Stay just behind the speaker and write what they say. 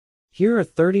Here are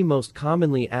 30 most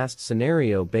commonly asked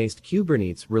scenario-based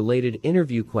Kubernetes-related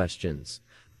interview questions,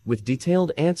 with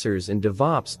detailed answers in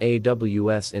DevOps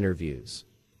AWS interviews.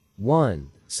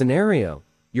 1. Scenario: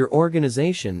 your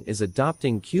organization is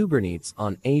adopting Kubernetes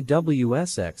on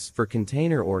AWS X for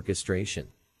container orchestration.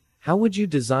 How would you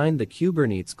design the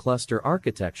Kubernetes cluster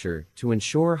architecture to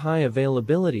ensure high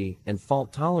availability and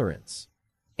fault tolerance?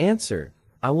 Answer: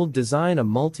 I will design a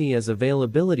multi-as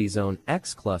availability zone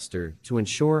X cluster to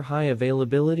ensure high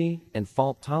availability and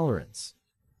fault tolerance.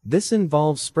 This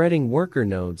involves spreading worker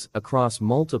nodes across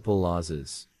multiple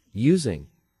LASs, using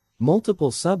multiple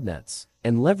subnets,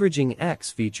 and leveraging X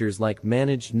features like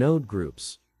managed node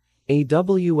groups.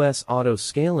 AWS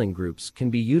auto-scaling groups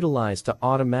can be utilized to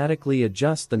automatically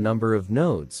adjust the number of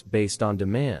nodes based on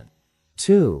demand.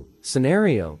 2.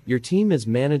 Scenario: your team is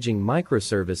managing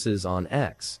microservices on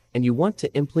X, and you want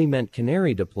to implement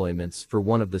canary deployments for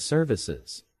one of the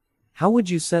services. How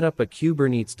would you set up a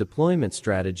Kubernetes deployment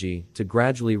strategy to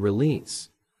gradually release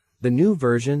the new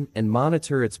version and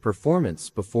monitor its performance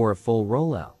before a full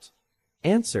rollout?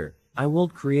 Answer: I will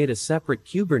create a separate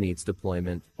Kubernetes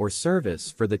deployment or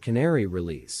service for the canary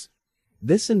release.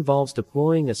 This involves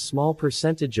deploying a small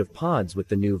percentage of pods with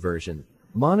the new version,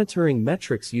 monitoring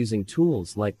metrics using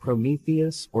tools like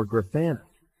Prometheus or Grafana,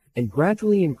 and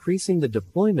gradually increasing the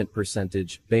deployment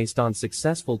percentage based on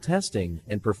successful testing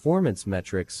and performance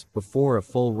metrics before a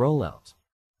full rollout.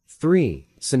 3.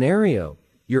 Scenario: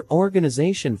 your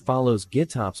organization follows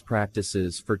GitOps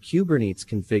practices for Kubernetes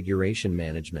configuration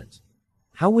management.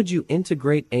 How would you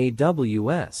integrate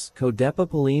AWS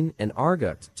Codepipeline and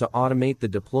Argo to automate the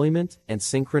deployment and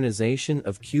synchronization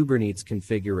of Kubernetes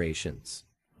configurations?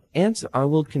 Answer: I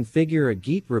will configure a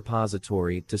Git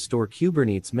repository to store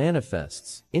Kubernetes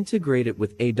manifests, integrate it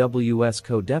with AWS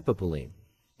Codepipeline,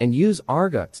 and use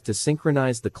Argo to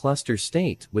synchronize the cluster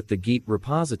state with the Git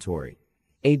repository.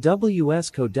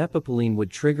 AWS Codepipeline would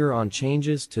trigger on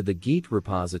changes to the Git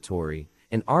repository,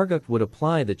 and Argo would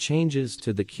apply the changes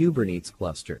to the Kubernetes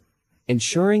cluster,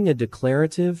 ensuring a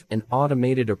declarative and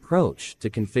automated approach to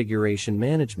configuration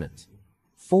management.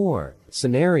 4.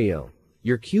 Scenario: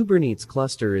 your Kubernetes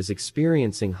cluster is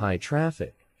experiencing high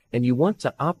traffic, and you want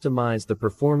to optimize the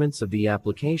performance of the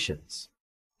applications.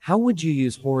 How would you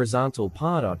use horizontal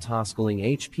pod autoscaling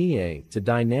HPA to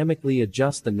dynamically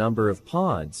adjust the number of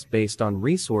pods based on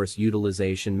resource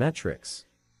utilization metrics?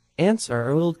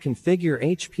 Answer: I will configure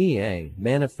HPA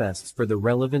manifests for the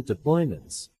relevant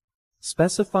deployments,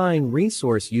 specifying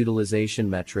resource utilization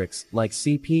metrics like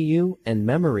CPU and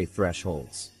memory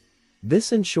thresholds.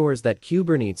 This ensures that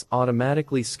Kubernetes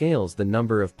automatically scales the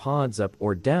number of pods up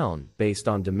or down based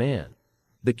on demand.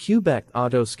 The kubect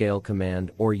autoscale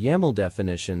command or YAML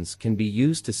definitions can be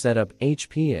used to set up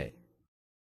HPA.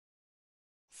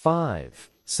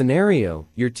 5. Scenario: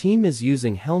 your team is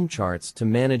using Helm charts to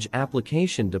manage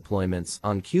application deployments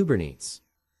on Kubernetes.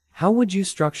 How would you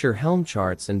structure Helm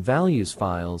charts and values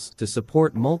files to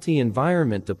support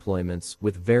multi-environment deployments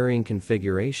with varying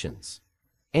configurations?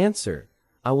 Answer: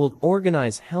 I will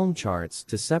organize Helm charts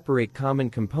to separate common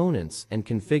components and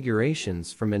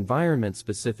configurations from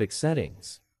environment-specific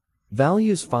settings.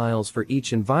 Values files for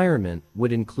each environment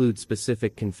would include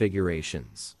specific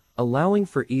configurations, allowing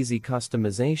for easy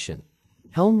customization.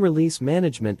 Helm release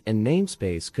management and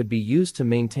namespace could be used to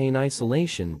maintain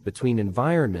isolation between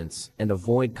environments and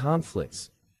avoid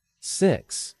conflicts.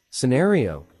 6.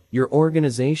 Scenario: your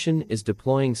organization is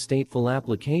deploying stateful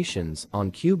applications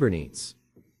on Kubernetes,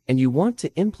 and you want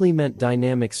to implement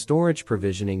dynamic storage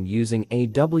provisioning using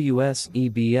AWS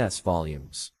EBS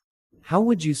volumes. How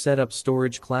would you set up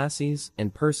storage classes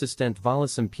and persistent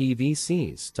volume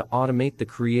PVCs to automate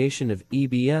the creation of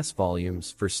EBS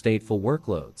volumes for stateful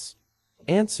workloads?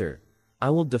 Answer: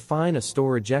 I will define a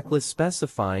storage checklist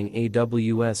specifying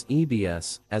AWS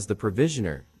EBS as the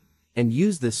provisioner, and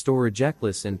use this storage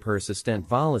checklist in persistent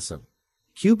volume.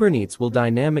 Kubernetes will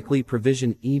dynamically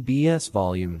provision EBS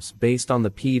volumes based on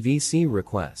the PVC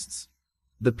requests.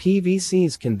 The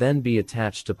PVCs can then be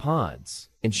attached to pods,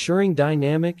 ensuring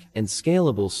dynamic and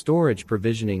scalable storage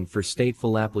provisioning for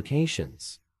stateful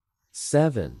applications.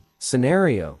 7.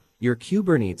 Scenario: your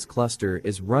Kubernetes cluster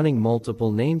is running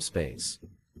multiple namespace,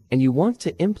 and you want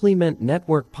to implement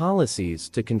network policies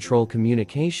to control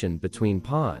communication between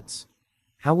pods.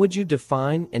 How would you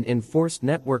define and enforce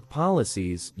network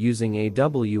policies using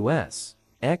AWS,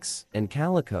 X, and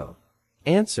Calico?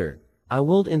 Answer: I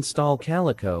will install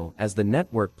Calico as the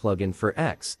network plugin for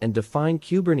X and define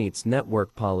Kubernetes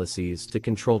network policies to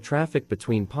control traffic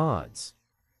between pods.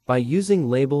 By using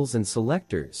labels and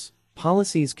selectors,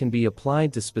 policies can be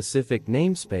applied to specific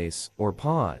namespace or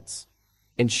pods.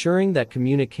 ensuring that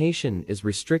communication is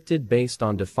restricted based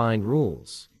on defined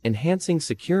rules, enhancing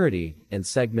security and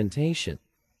segmentation.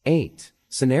 8.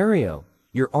 Scenario.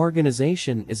 Your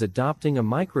organization is adopting a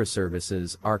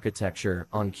microservices architecture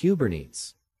on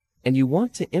Kubernetes, and you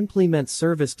want to implement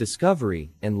service discovery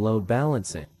and load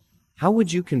balancing. How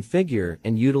would you configure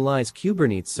and utilize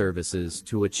Kubernetes services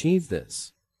to achieve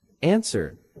this?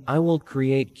 Answer. I will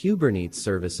create Kubernetes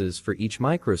services for each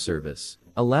microservice,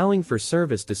 allowing for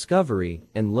service discovery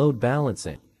and load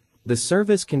balancing. The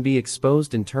service can be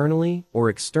exposed internally or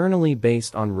externally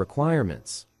based on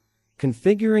requirements.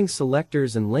 Configuring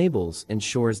selectors and labels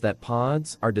ensures that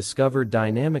pods are discovered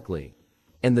dynamically,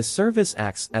 and the service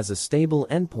acts as a stable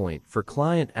endpoint for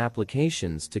client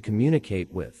applications to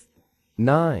communicate with.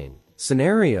 9.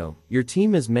 Scenario. Your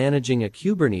team is managing a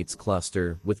Kubernetes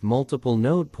cluster with multiple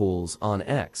node pools on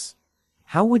X.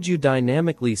 How would you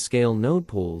dynamically scale node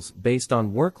pools based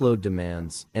on workload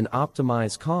demands and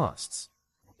optimize costs?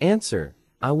 Answer.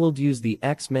 I will use the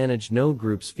X-Manage Node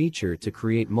Groups feature to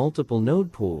create multiple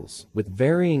node pools with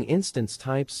varying instance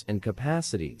types and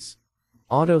capacities.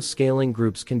 Auto-scaling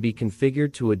groups can be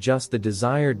configured to adjust the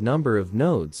desired number of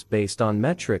nodes based on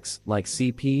metrics like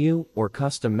CPU or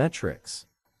custom metrics.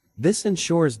 This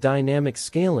ensures dynamic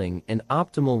scaling and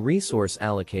optimal resource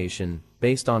allocation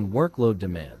based on workload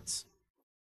demands.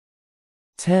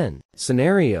 10.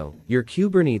 Scenario. Your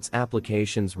Kubernetes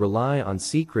applications rely on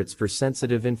secrets for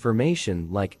sensitive information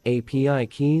like API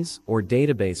keys or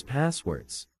database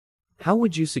passwords. How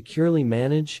would you securely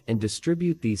manage and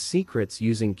distribute these secrets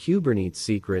using Kubernetes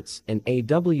Secrets and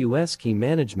AWS Key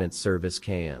Management Service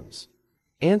KMs?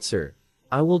 Answer.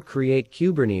 I will create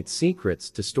Kubernetes secrets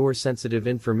to store sensitive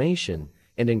information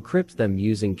and encrypt them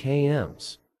using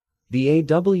KMs. The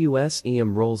AWS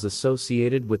EM roles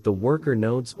associated with the worker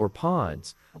nodes or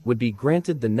pods would be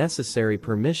granted the necessary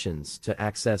permissions to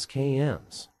access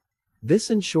KMs. This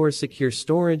ensures secure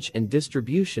storage and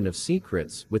distribution of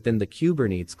secrets within the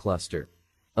Kubernetes cluster.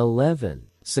 11.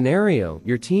 Scenario.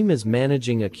 Your team is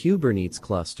managing a Kubernetes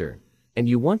cluster, and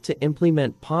you want to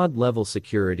implement pod-level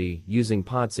security using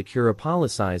Pod Secure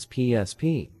Policies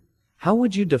 (PSP). How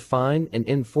would you define and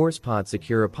enforce Pod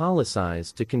Secure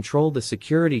Policies to control the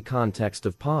security context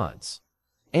of pods?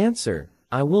 Answer.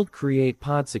 I will create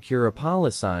Pod Secure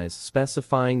Policies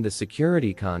specifying the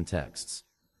security contexts,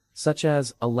 such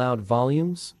as allowed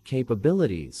volumes,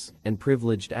 capabilities, and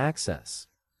privileged access.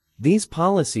 These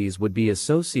policies would be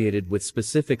associated with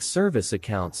specific service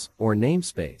accounts or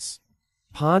namespace.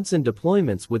 Pods and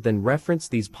deployments would then reference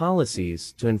these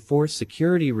policies to enforce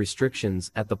security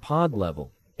restrictions at the pod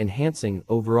level, enhancing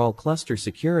overall cluster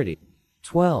security.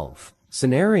 12.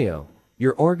 Scenario.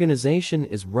 Your organization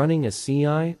is running a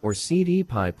CI or CD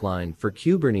pipeline for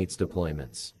Kubernetes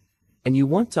deployments, and you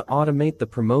want to automate the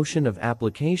promotion of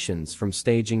applications from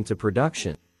staging to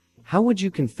production. How would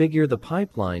you configure the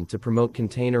pipeline to promote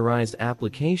containerized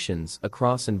applications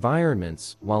across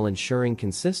environments while ensuring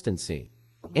consistency?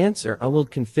 Answer. I will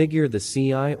configure the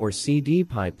CI or CD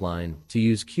pipeline to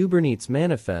use Kubernetes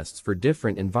manifests for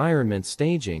different environment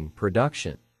staging,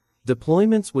 production.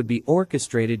 Deployments would be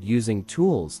orchestrated using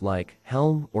tools like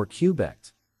Helm or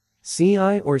Kubect.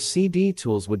 CI or CD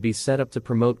tools would be set up to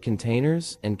promote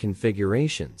containers and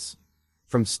configurations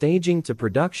from staging to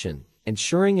production,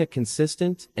 ensuring a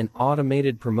consistent and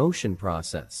automated promotion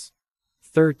process.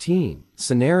 13.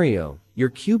 Scenario. Your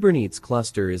Kubernetes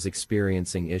cluster is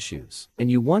experiencing issues,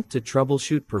 and you want to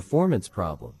troubleshoot performance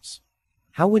problems.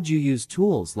 How would you use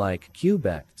tools like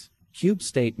Kubect,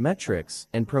 KubeState Metrics,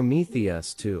 and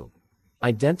Prometheus to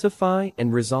identify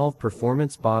and resolve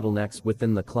performance bottlenecks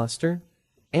within the cluster?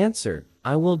 Answer.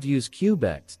 I will use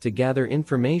Kubect to gather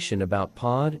information about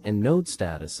pod and node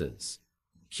statuses.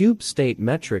 KubeState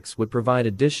Metrics would provide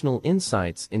additional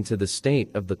insights into the state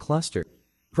of the cluster.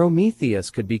 Prometheus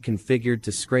could be configured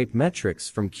to scrape metrics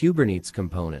from Kubernetes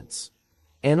components.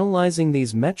 Analyzing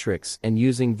these metrics and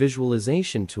using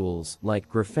visualization tools like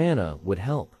Grafana would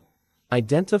help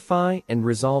identify and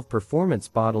resolve performance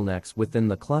bottlenecks within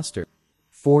the cluster.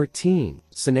 14.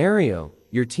 Scenario.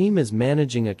 Your team is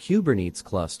managing a Kubernetes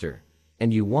cluster,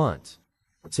 and you want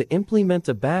to implement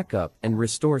a backup and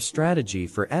restore strategy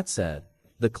for etcd,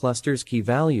 the cluster's key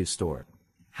value store.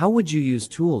 How would you use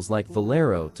tools like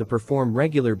Valero to perform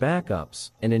regular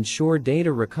backups and ensure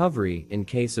data recovery in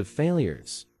case of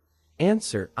failures?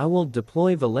 Answer. I will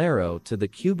deploy Valero to the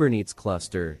Kubernetes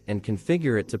cluster and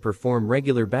configure it to perform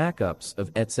regular backups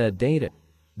of etcd data.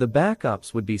 The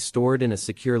backups would be stored in a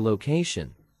secure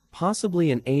location,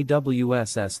 possibly an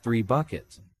AWS S3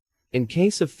 bucket. In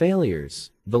case of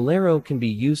failures, Valero can be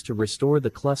used to restore the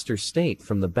cluster state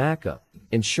from the backup,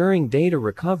 ensuring data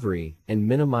recovery and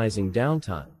minimizing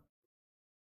downtime.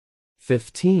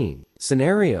 15.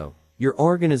 Scenario: your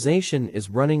organization is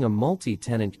running a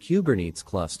multi-tenant Kubernetes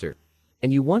cluster,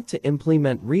 and you want to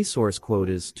implement resource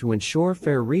quotas to ensure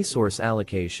fair resource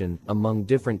allocation among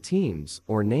different teams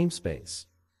or namespace.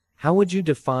 How would you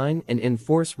define and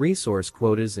enforce resource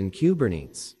quotas in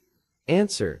Kubernetes?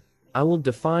 Answer: I will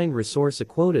define resource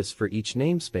quotas for each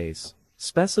namespace,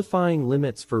 specifying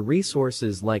limits for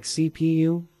resources like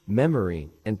CPU, memory,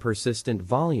 and persistent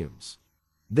volumes.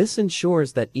 This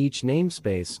ensures that each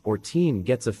namespace or team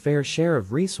gets a fair share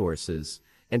of resources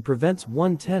and prevents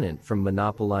one tenant from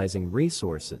monopolizing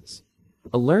resources.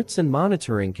 Alerts and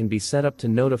monitoring can be set up to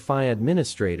notify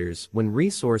administrators when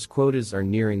resource quotas are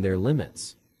nearing their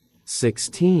limits.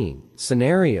 16.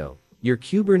 Scenario: your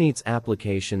Kubernetes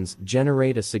applications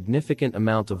generate a significant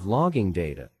amount of logging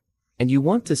data, and you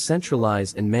want to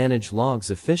centralize and manage logs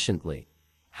efficiently.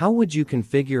 How would you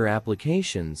configure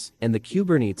applications and the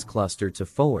Kubernetes cluster to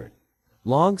forward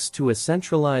logs to a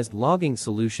centralized logging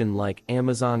solution like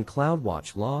Amazon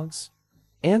CloudWatch Logs?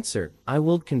 Answer: I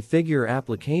will configure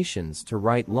applications to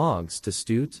write logs to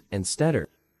Stute and Stetter.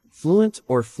 Fluent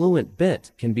or Fluent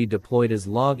Bit can be deployed as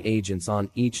log agents on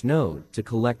each node to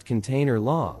collect container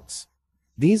logs.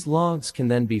 These logs can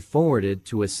then be forwarded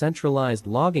to a centralized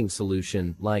logging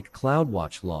solution like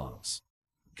CloudWatch Logs.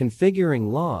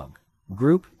 Configuring log,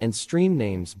 group, and stream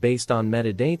names based on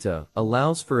metadata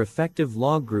allows for effective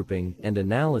log grouping and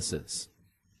analysis.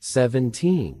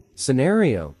 17.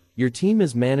 Scenario: your team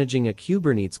is managing a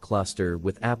Kubernetes cluster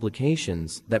with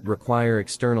applications that require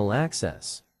external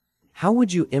access. How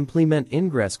would you implement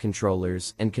ingress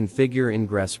controllers and configure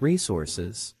ingress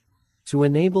resources to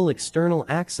enable external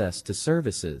access to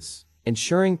services,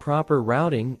 ensuring proper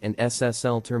routing and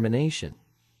SSL termination?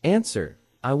 Answer: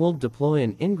 I will deploy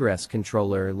an ingress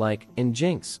controller like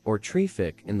Nginx or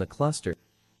Traefik in the cluster.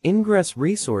 Ingress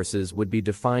resources would be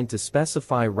defined to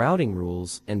specify routing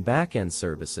rules and backend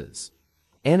services.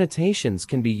 Annotations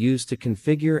can be used to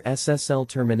configure SSL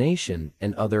termination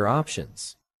and other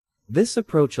options. This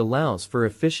approach allows for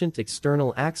efficient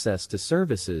external access to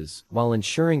services while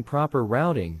ensuring proper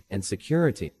routing and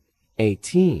security.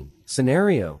 18.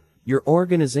 Scenario: your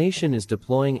organization is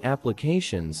deploying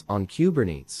applications on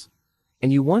Kubernetes,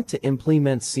 and you want to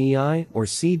implement CI or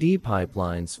CD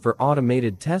pipelines for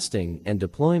automated testing and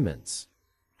deployments.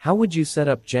 How would you set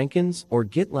up Jenkins or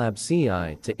GitLab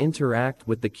CI to interact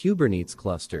with the Kubernetes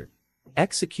cluster,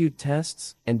 execute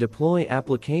tests, and deploy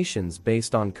applications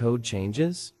based on code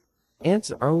changes?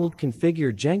 Answer: I will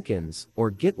configure Jenkins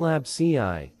or GitLab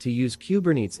CI to use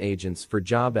Kubernetes agents for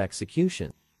job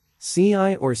execution.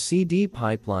 CI or CD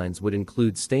pipelines would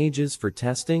include stages for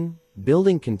testing,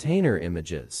 building container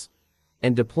images,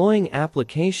 and deploying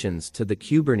applications to the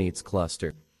Kubernetes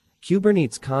cluster.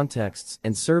 Kubernetes contexts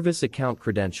and service account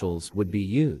credentials would be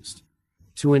used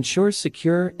to ensure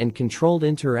secure and controlled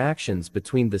interactions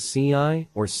between the CI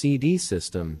or CD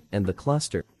system and the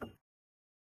cluster.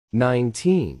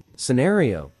 19.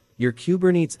 Scenario: your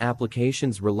Kubernetes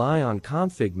applications rely on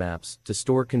config maps to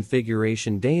store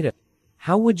configuration data.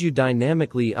 How would you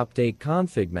dynamically update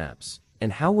config maps?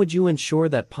 And how would you ensure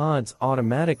that pods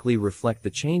automatically reflect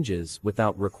the changes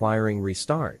without requiring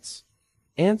restarts?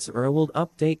 Answer: I will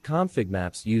update config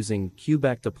maps using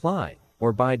kubect apply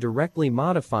or by directly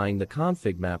modifying the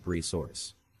config map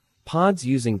resource. Pods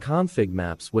using config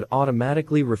maps would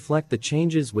automatically reflect the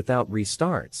changes without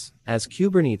restarts, as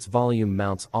Kubernetes volume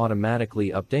mounts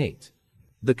automatically update.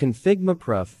 The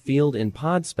config-mapref field in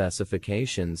pod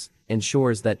specifications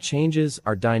ensures that changes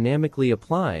are dynamically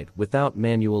applied without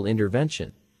manual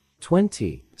intervention.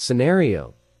 20.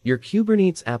 Scenario: your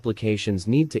Kubernetes applications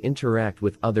need to interact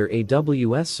with other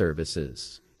AWS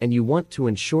services, and you want to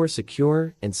ensure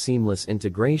secure and seamless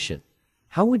integration.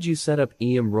 How would you set up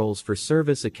EAM roles for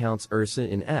service accounts URSA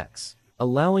in X,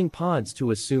 allowing pods to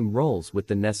assume roles with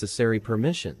the necessary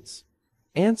permissions?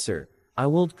 Answer: I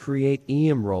will create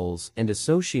EAM roles and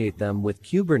associate them with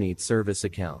Kubernetes service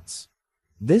accounts.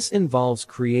 This involves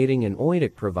creating an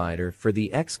OIDIC provider for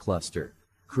the X cluster,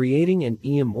 creating an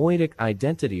EAM OIDIC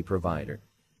identity provider,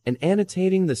 and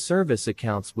annotating the service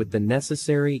accounts with the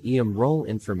necessary EAM role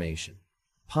information.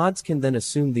 Pods can then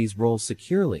assume these roles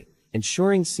securely,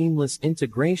 ensuring seamless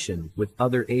integration with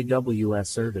other AWS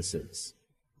services.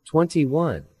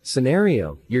 21.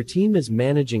 Scenario: your team is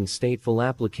managing stateful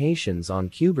applications on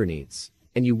Kubernetes,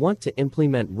 and you want to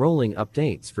implement rolling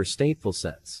updates for stateful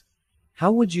sets.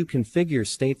 How would you configure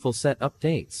stateful set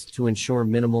updates to ensure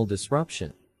minimal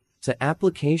disruption to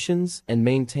applications and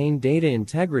maintain data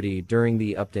integrity during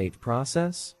the update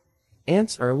process?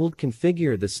 Answer: I will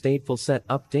configure the stateful set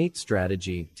update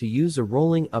strategy to use a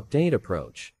rolling update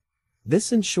approach.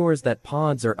 This ensures that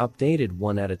pods are updated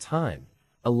one at a time,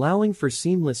 allowing for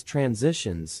seamless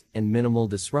transitions and minimal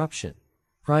disruption.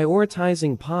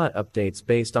 Prioritizing pod updates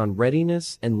based on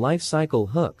readiness and lifecycle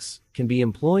hooks can be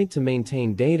employed to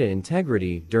maintain data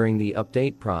integrity during the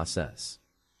update process.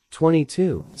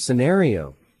 22.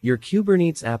 Scenario: your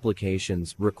Kubernetes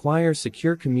applications require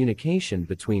secure communication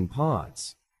between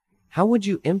pods. How would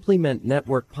you implement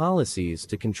network policies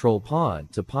to control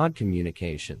pod-to-pod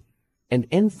communication and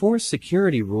enforce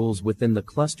security rules within the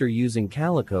cluster using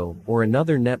Calico or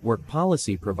another network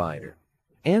policy provider?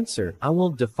 Answer: I will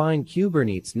define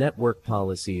Kubernetes network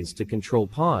policies to control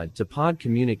pod-to-pod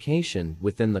communication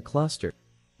within the cluster.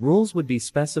 Rules would be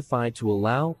specified to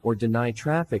allow or deny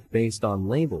traffic based on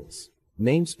labels,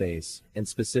 namespace, and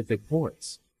specific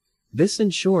ports. This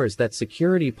ensures that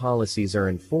security policies are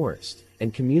enforced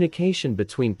and communication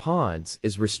between pods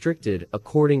is restricted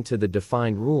according to the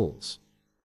defined rules.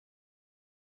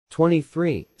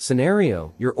 23.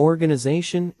 Scenario: your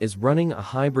organization is running a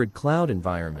hybrid cloud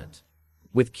environment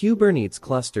with Kubernetes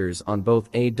clusters on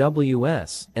both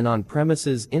AWS and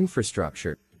on-premises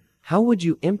infrastructure. How would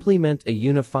you implement a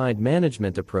unified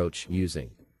management approach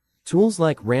using tools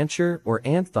like Rancher or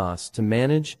Anthos to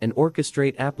manage and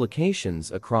orchestrate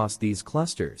applications across these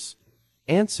clusters?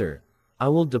 Answer: I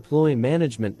will deploy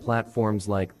management platforms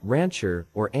like Rancher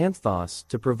or Anthos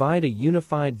to provide a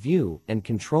unified view and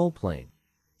control plane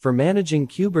for managing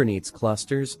Kubernetes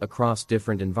clusters across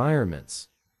different environments.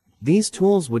 These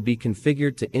tools would be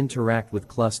configured to interact with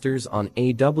clusters on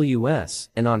AWS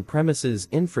and on-premises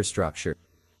infrastructure,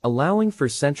 allowing for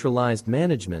centralized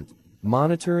management,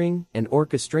 monitoring, and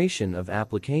orchestration of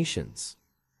applications.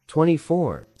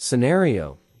 24.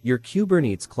 Scenario: your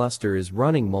Kubernetes cluster is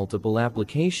running multiple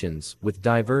applications with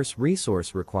diverse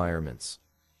resource requirements.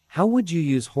 How would you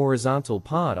use horizontal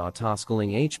pod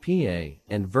autoscaling HPA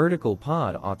and vertical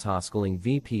pod autoscaling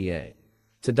VPA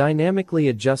to dynamically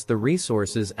adjust the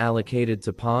resources allocated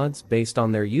to pods based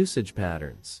on their usage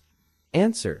patterns?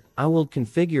 Answer: I will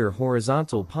configure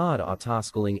horizontal pod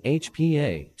autoscaling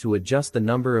HPA to adjust the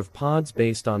number of pods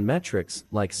based on metrics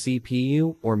like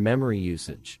CPU or memory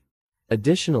usage.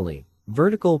 Additionally,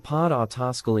 vertical pod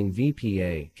autoscaling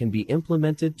VPA can be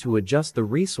implemented to adjust the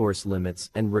resource limits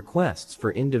and requests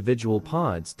for individual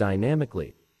pods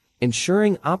dynamically,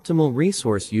 ensuring optimal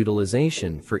resource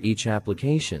utilization for each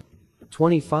application.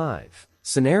 25.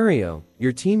 Scenario: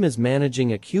 your team is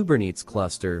managing a Kubernetes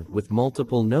cluster with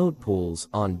multiple node pools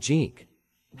on Geek.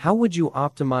 How would you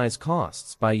optimize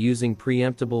costs by using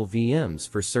preemptible VMs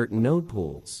for certain node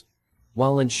pools,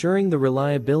 while ensuring the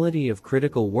reliability of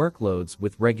critical workloads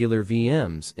with regular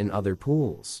VMs in other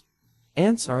pools?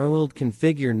 Answer: I will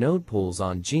configure node pools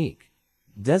on Geek,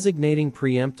 designating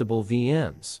preemptible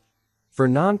VMs for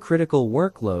non-critical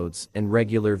workloads and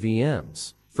regular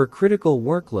VMs for critical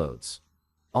workloads.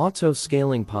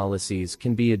 Auto-scaling policies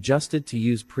can be adjusted to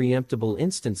use preemptible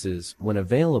instances when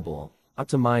available,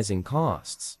 optimizing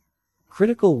costs.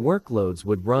 Critical workloads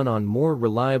would run on more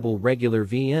reliable regular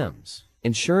VMs,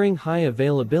 ensuring high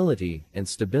availability and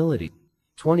stability.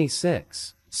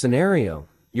 26. Scenario: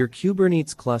 your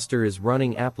Kubernetes cluster is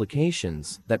running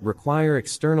applications that require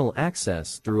external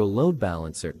access through a load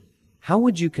balancer. How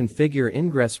would you configure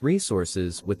ingress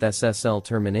resources with SSL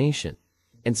termination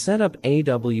and set up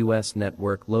AWS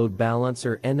Network Load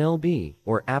Balancer (NLB)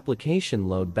 or Application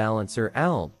Load Balancer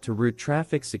 (ALB) to route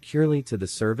traffic securely to the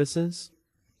services?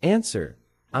 Answer: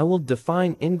 I will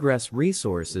define ingress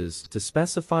resources to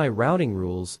specify routing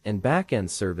rules and backend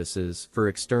services for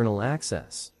external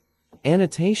access.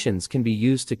 Annotations can be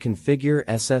used to configure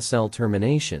SSL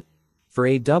termination. For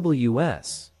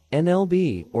AWS,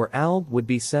 NLB or ALB would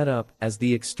be set up as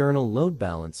the external load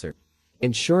balancer,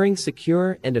 ensuring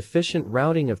secure and efficient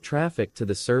routing of traffic to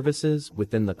the services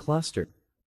within the cluster.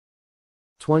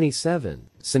 27.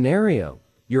 Scenario: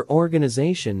 your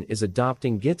organization is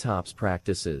adopting GitOps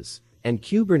practices, and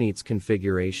Kubernetes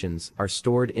configurations are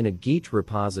stored in a Git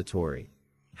repository.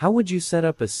 How would you set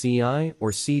up a CI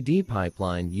or CD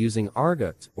pipeline using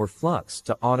Argo or Flux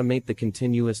to automate the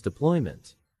continuous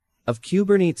deployment of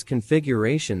Kubernetes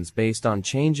configurations based on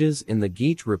changes in the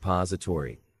Git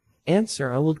repository?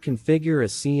 Answer: I will configure a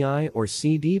CI or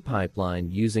CD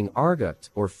pipeline using Argo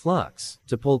or Flux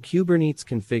to pull Kubernetes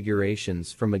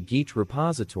configurations from a Git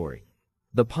repository.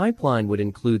 The pipeline would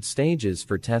include stages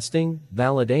for testing,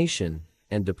 validation,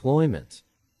 and deployment.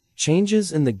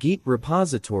 Changes in the Git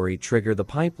repository trigger the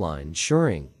pipeline,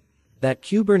 ensuring that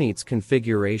Kubernetes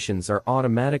configurations are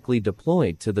automatically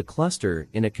deployed to the cluster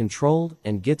in a controlled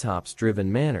and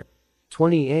GitOps-driven manner.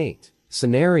 28.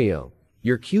 Scenario: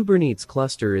 your Kubernetes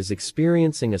cluster is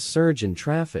experiencing a surge in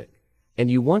traffic,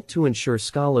 and you want to ensure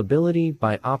scalability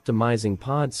by optimizing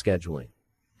pod scheduling.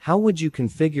 How would you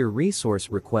configure resource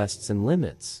requests and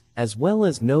limits, as well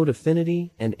as node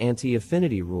affinity and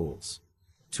anti-affinity rules,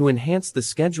 to enhance the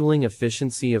scheduling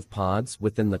efficiency of pods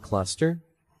within the cluster?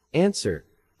 Answer: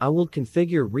 I will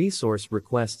configure resource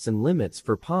requests and limits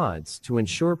for pods to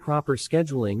ensure proper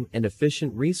scheduling and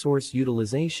efficient resource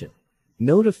utilization.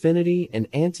 Node affinity and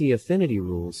anti-affinity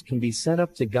rules can be set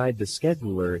up to guide the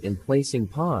scheduler in placing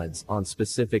pods on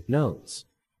specific nodes,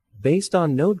 based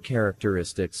on node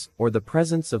characteristics or the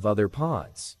presence of other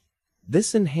pods.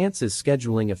 This enhances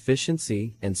scheduling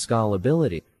efficiency and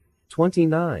scalability.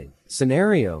 29.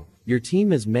 Scenario: your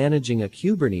team is managing a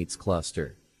Kubernetes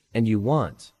cluster, and you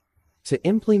want to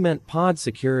implement pod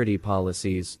security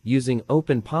policies using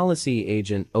Open Policy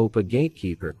Agent OPA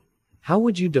Gatekeeper. How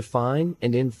would you define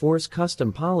and enforce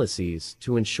custom policies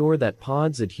to ensure that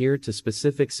pods adhere to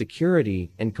specific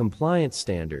security and compliance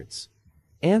standards?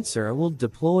 Answer: I will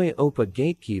deploy OPA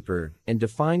Gatekeeper and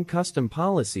define custom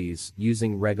policies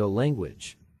using Rego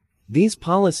language. These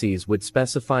policies would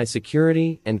specify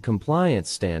security and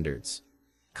compliance standards,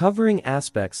 covering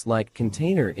aspects like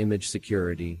container image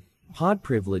security, pod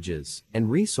privileges,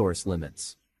 and resource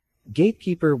limits.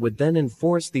 Gatekeeper would then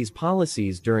enforce these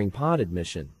policies during pod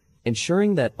admission,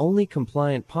 ensuring that only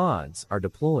compliant pods are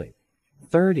deployed.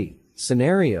 30.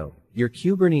 Scenario: your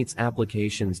Kubernetes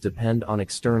applications depend on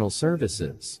external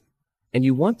services, and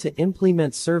you want to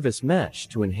implement service mesh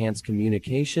to enhance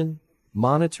communication,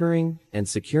 monitoring, and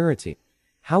security.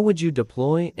 How would you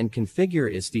deploy and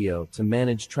configure Istio to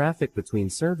manage traffic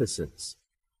between services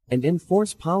and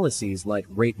enforce policies like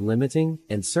rate limiting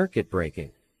and circuit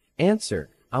breaking?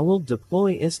 Answer: I will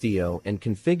deploy Istio and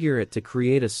configure it to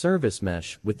create a service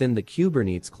mesh within the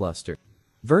Kubernetes cluster.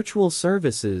 Virtual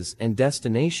services and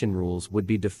destination rules would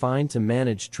be defined to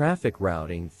manage traffic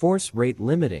routing, force rate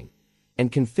limiting,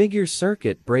 and configure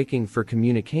circuit breaking for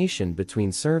communication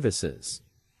between services.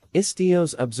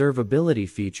 Istio's observability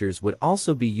features would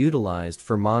also be utilized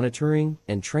for monitoring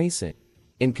and tracing.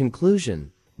 In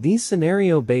conclusion, these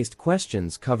scenario-based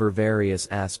questions cover various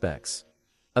aspects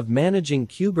of managing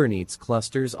Kubernetes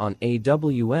clusters on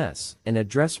AWS and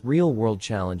address real-world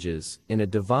challenges in a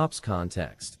DevOps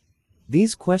context.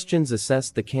 These questions assess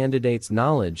the candidate's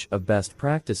knowledge of best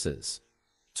practices,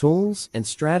 tools, and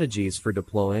strategies for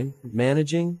deploying,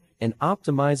 managing, and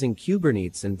optimizing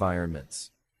Kubernetes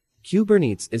environments.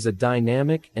 Kubernetes is a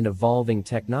dynamic and evolving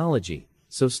technology,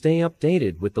 so stay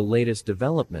updated with the latest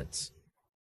developments.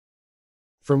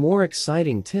 For more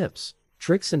exciting tips,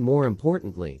 tricks, and more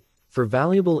importantly, for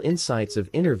valuable insights of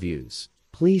interviews,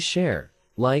 please share,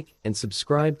 like, and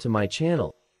subscribe to my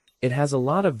channel. It has a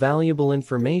lot of valuable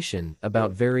information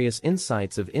about various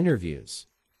insights of interviews.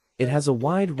 It has a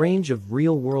wide range of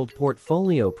real-world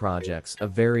portfolio projects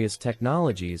of various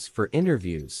technologies for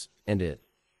interviews, and it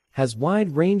has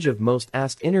wide range of most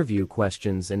asked interview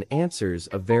questions and answers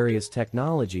of various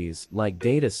technologies like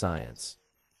data science,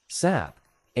 SAP,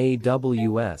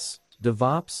 AWS,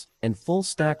 DevOps, and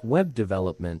full-stack web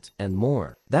development, and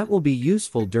more. That will be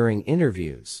useful during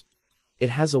interviews.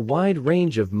 It has a wide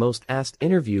range of most asked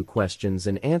interview questions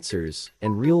and answers,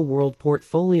 and real-world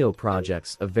portfolio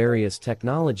projects of various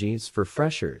technologies for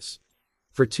freshers,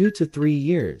 for 2 to 3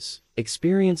 years,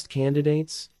 experienced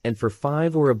candidates, and for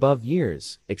 5 or above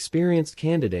years, experienced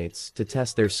candidates to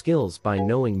test their skills by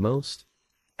knowing most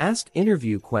asked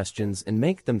interview questions and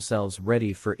make themselves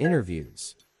ready for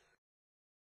interviews.